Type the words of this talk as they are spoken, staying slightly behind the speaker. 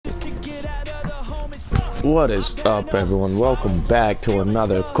What is up, everyone? Welcome back to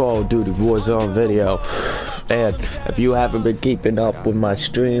another Call of Duty Warzone video. And if you haven't been keeping up with my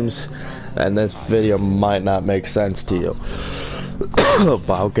streams, then this video might not make sense to you. But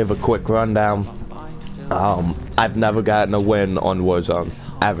I'll give a quick rundown. I've never gotten a win on Warzone,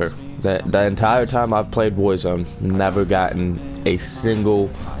 ever. The entire time I've played Warzone, never gotten a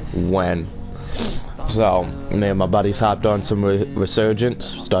single win. So, me and my buddies hopped on some Resurgence,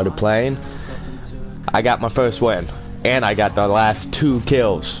 started playing. I got my first win, and I got the last 2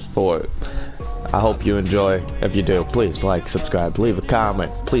 kills for it. I hope you enjoy. If you do, please like, subscribe, leave a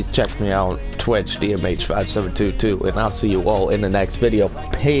comment. Please check me out on Twitch, DMH5722, and I'll see you all in the next video.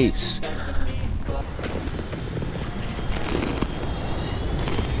 Peace.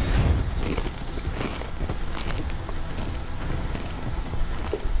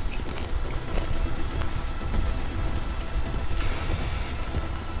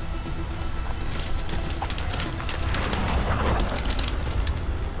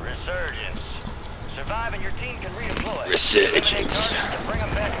 And your team can redeploy. Resurgence. Bring them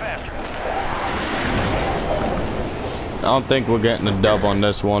back faster. I don't think we're getting a dub on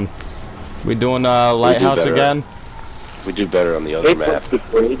this one. We doing Lighthouse again? We do better on the other map.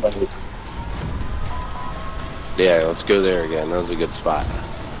 Yeah, let's go there again. That was a good spot.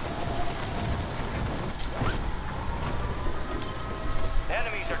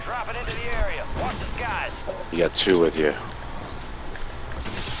 Enemies are dropping into the area. Watch the skies. You got 2 with you.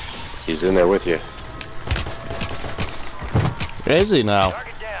 He's in there with you. Is he now?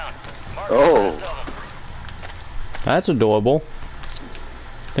 Oh, that's adorable.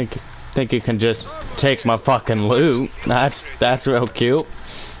 Think you can just take my fucking loot. That's real cute.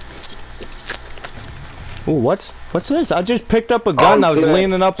 Ooh, what's this? I just picked up a gun. I was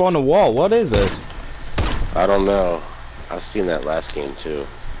leaning up on the wall. What is this? I don't know. I've seen that last game too.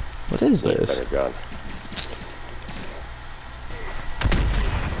 What is this? Better gun.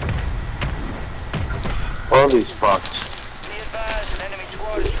 Holy fuck.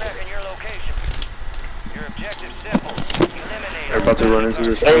 They're about to run into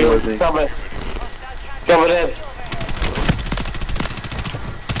this thing with me. Coming in.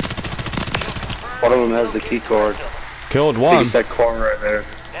 One of them has the key card. Killed I one. think it's that car right there.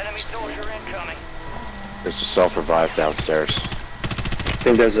 Enemy soldier incoming. There's a self-revive downstairs. I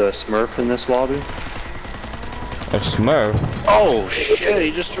think there's a Smurf in this lobby. A Smurf? Oh shit,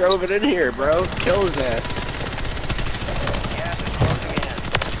 he just drove it in here, bro. Kill his ass.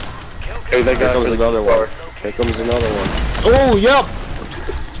 Hey, that guy comes another one. Here comes another one. Oh, yep.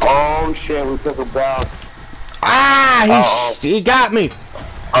 Oh shit, we took him down. Ah, he got me.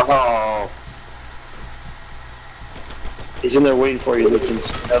 Oh. He's in there waiting for you, Lucas.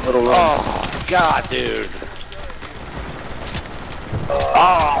 That little run. Oh god, dude.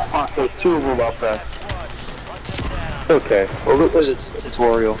 Oh, fuck, there's 2 of them up there. Okay, well, look, there's a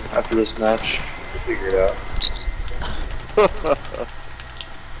tutorial after this match. We'll figure it out.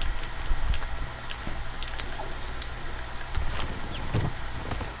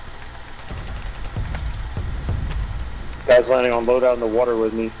 Guy's landing on loadout in the water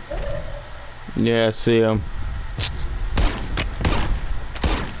with me. Yeah, I see him.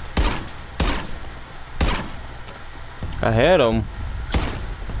 I had him.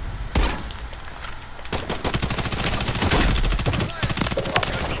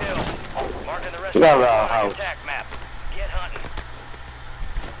 Get out of our house.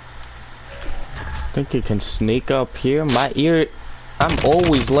 Think you can sneak up here? My ear, I'm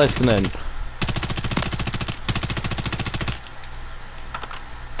always listening.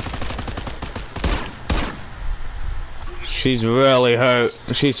 She's really hurt.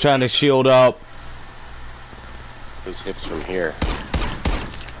 She's trying to shield up. Those hips from here.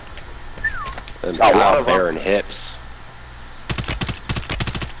 And out there and hips.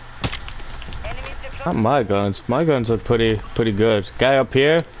 Not my guns. My guns are pretty good. Guy up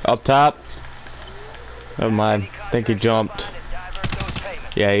here, up top. Never mind. I think he jumped.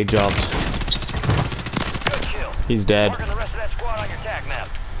 Yeah, he jumped. He's dead.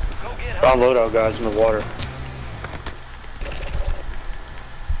 Found loadout guys in the water.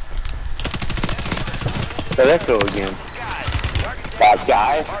 That echo again. That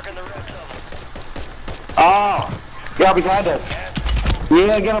guy. Oh! Yeah, behind us.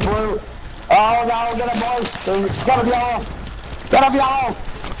 Yeah, get a blue. Oh no, get a boys. Get him, y'all. Get him, y'all.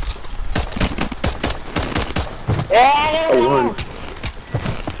 Yeah, get him.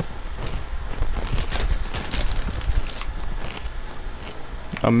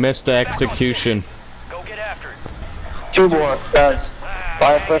 I missed the execution. Go get after it. 2 more, guys.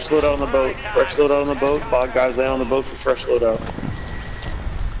 Buy a fresh loadout on the boat. Fresh loadout on the boat. Buy guys land on the boat for fresh loadout.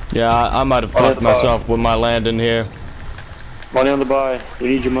 Yeah, I might have fucked myself with my landing here. Money on the buy. We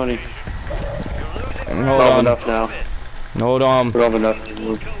need your money. Hold on. Enough now. Hold on. We don't have enough.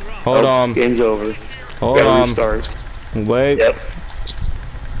 Hold on. Game's over. Hold on. Restart. Wait. Yep.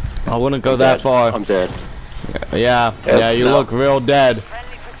 I wouldn't go that far. I'm dead. Yeah. Yep. Yeah, you look real dead.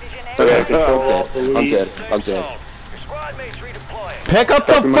 Okay, control. I'm dead. I'm dead. Your squad mates redeploying. Pick up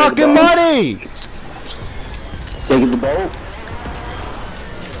the fucking money! Taking the boat.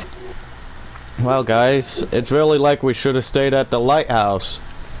 Well, guys, it's really like we should have stayed at the lighthouse.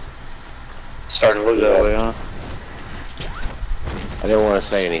 Starting to look that way, huh? I didn't want to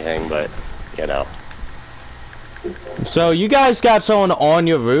say anything, but you know. So, you guys got someone on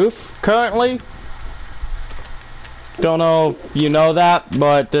your roof currently? Don't know if you know that,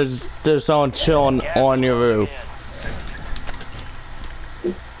 but there's someone chilling on your roof.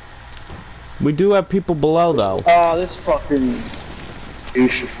 We do have people below, though. Oh, this fucking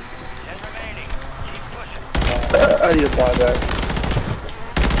douche. 10 remaining. Keep pushing. I need to fly back.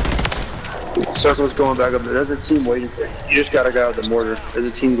 Circle's going back up there. There's a team waiting for you. You just got a guy with the mortar. There's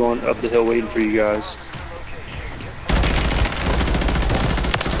a team going up the hill waiting for you guys.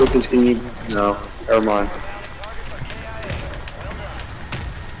 Lucas, can you? No. Never mind.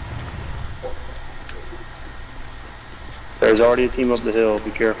 There's already a team up the hill.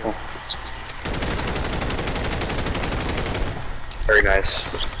 Be careful. Very nice.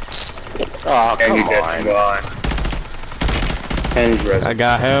 Oh, And you come get on. gone. And he's ready. I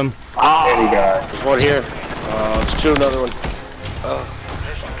got him. And he got. There's one here. Let's shoot another one.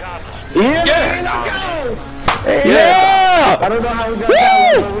 Yeah! Yeah! I don't know how we got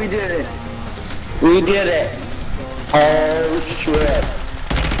that one, but we did it. We did it. Oh shit.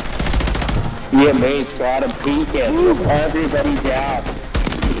 Yeah, main squad and peeking. Everybody down.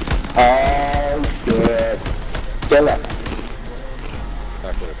 Oh shit. Kill it.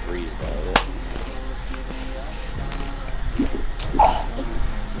 Not gonna freeze though.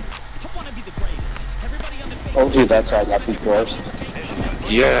 Told you that's how I got these doors.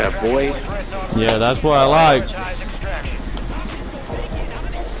 Yeah, boy. Yeah, that's what I like.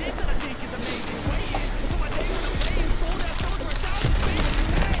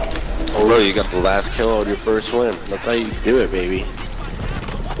 Oh look, you got the last kill on your first win. That's how you do it, baby.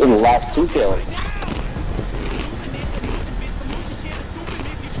 In the last 2 kills.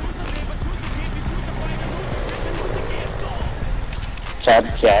 Chad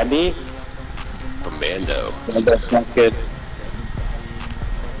Candy? Commando. That's not good.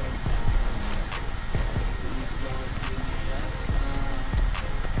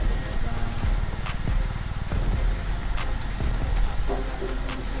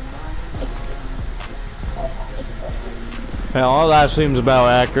 Yeah, all that seems about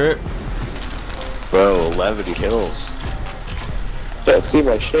accurate. Bro, 11 kills. That seemed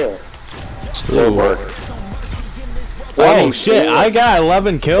like shit. Good work. Oh shit, I got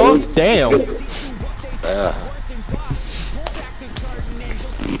 11 kills? Damn. Yeah.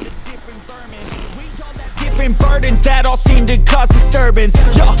 Different burdens that all seem to cause disturbance.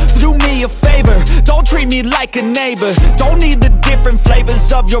 Yo, so do me a favor, don't treat me like a neighbor. Don't need the different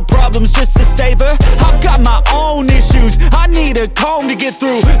flavors of your problems just to savor. I've got my own issues, I need a comb to get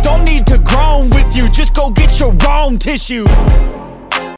through. Don't need to groan with you, just go get your own tissue.